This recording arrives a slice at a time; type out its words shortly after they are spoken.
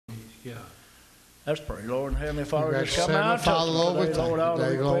Let's pray. Lord and Heavenly Father, Gracious just come out. Father, Lord, we thank you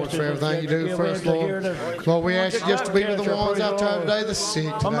today, Lord, for everything you do for us, Lord. Lord, we ask you just to be with the ones out there today, the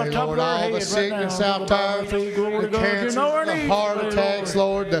sick today, Lord. All the sickness out there, the cancers, the heart attacks,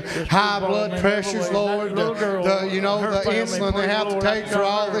 Lord, the high blood pressures, Lord, the insulin they have to take for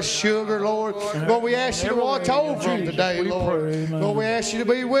all this sugar, Lord. Lord, we ask you to watch over them today, Lord. Lord, we ask you to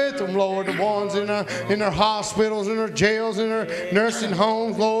be with them, Lord, the ones in their hospitals, in their jails, in their nursing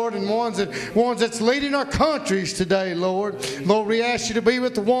homes, Lord, and ones that's leading our countries today, Lord. Lord, we ask you to be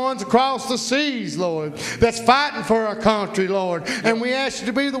with the ones across the seas, Lord, that's fighting for our country, Lord. And we ask you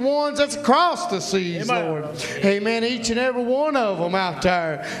to be the ones that's across the seas, Lord. Amen. Each and every one of them out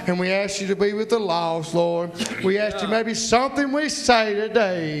there. And we ask you to be with the lost, Lord. We ask you maybe something we say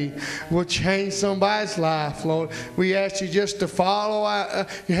today will change somebody's life, Lord. We ask you just to follow out,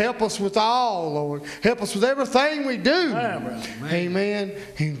 help us with all, Lord. Help us with everything we do. Amen.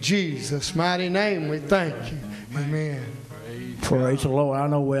 In Jesus' mighty name we thank you. Amen. Praise the Lord. I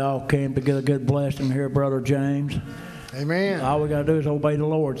know we all came to get a good blessing here, Brother James. Amen. All we got to do is obey the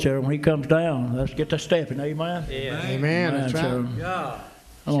Lord. So when he comes down, let's get to stepping. Amen. Yeah. Amen. That's right.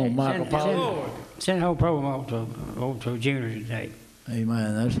 Come on, Michael Paul. Send the whole program over to Junior today.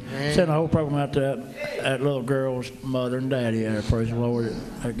 Amen. Send the whole program out to that little girl's mother and daddy there. Praise the Lord.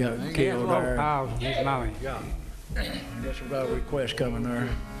 That got killed there. His mommy. Guess we got a request coming there.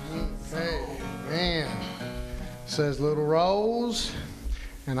 Amen. Says Little Rose,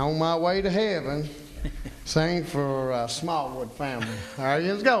 and on my way to heaven, sing for Smallwood family. All right,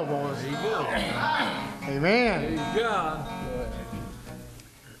 let's go, boys. Amen. Praise God.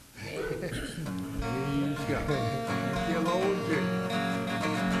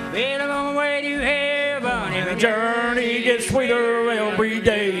 Well, I'm on my way to heaven, And the journey gets sweeter every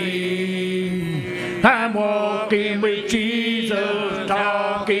day. I'm walking with Jesus,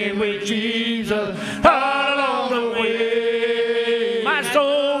 talking with Jesus all along the way. My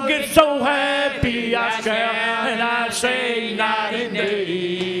soul gets so happy, I shout and I sing night and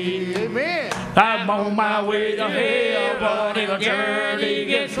day. Amen. I'm on my way to heaven, and the journey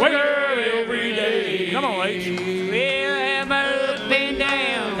gets sweeter every day. Come on, H. well, I'm up and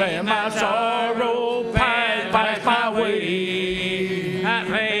down, And my sorrow passed my way. I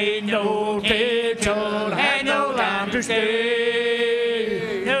paid No attention, had no time to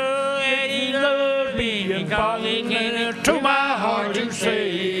stay. no, and he loves me And calling to my heart to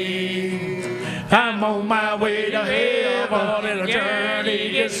say, I'm on my way to heaven, and the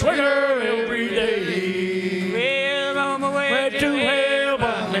journey gets sweeter every day. well, I'm on my way To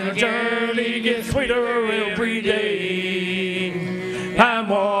heaven, and the journey gets sweeter every day. I'm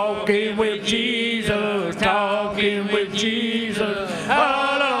walking with Jesus, talking with Jesus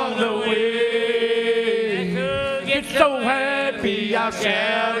all along the way. Get so happy, I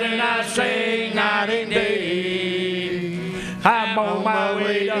shout and I sing night and day. I'm on my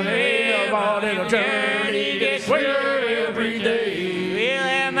way to heaven, and the journey gets sweeter every day.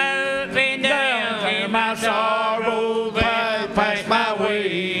 well, I'm up and down, And my sorrow passed my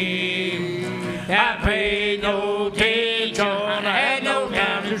way. I paid no attention, I had no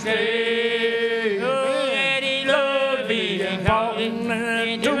time to stay. and he loves me And falling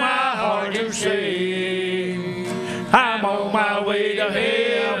into my heart to say, I'm on my way to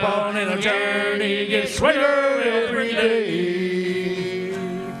heaven, and the journey gets sweeter every day.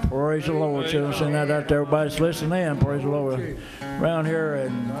 Praise the Lord. Children, send that out to everybody that's listening in. Praise the Lord. Around here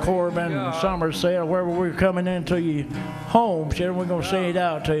in Corbin and Somerset, wherever we're coming into your home, children, we're going to sing it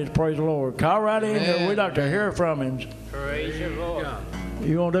out to you. Praise the Lord. Call right in here. We'd like to hear from him. praise the Lord.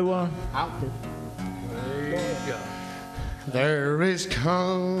 You want to do one? Praise God. There is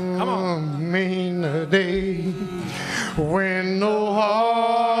coming a day when no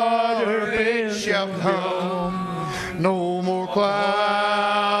heartache shall come, no more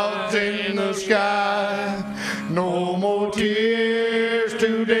clouds in the sky, no more tears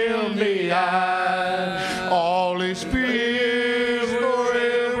to dim the eye. All is peace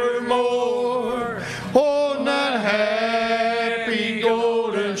forevermore on that happy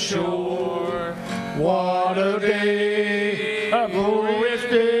golden shore. What a day, a glorious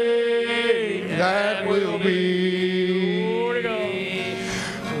day that will be.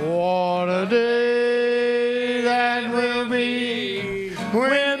 What a day that will be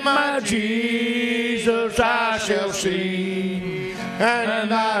when my Jesus I shall see,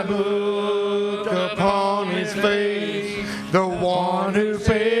 and I look upon his face, the one who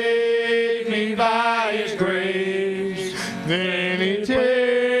paid me by his grace. Then he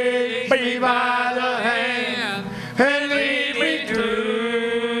takes me by the hand and lead me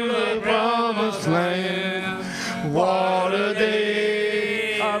to the promised land. What a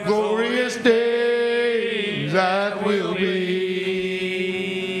day, a glorious days that will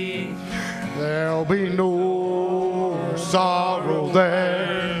be. There'll be no sorrow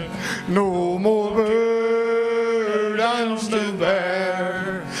there, no more burdens to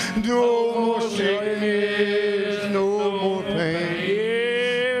bear, no more sickness, no more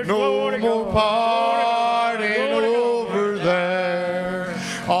pain, no more parting over there.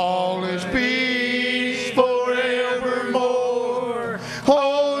 All is peace forevermore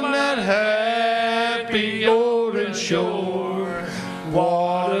on that happy golden shore.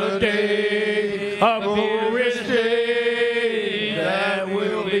 What a day, a glorious day that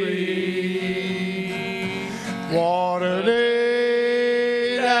will be. What a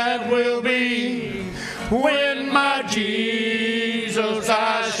day that will be when my Jesus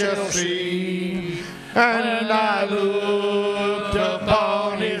I shall see. And I looked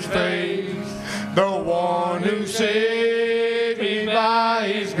upon his face, the one who saved me by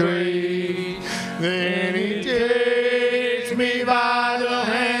his grace. Then he takes me by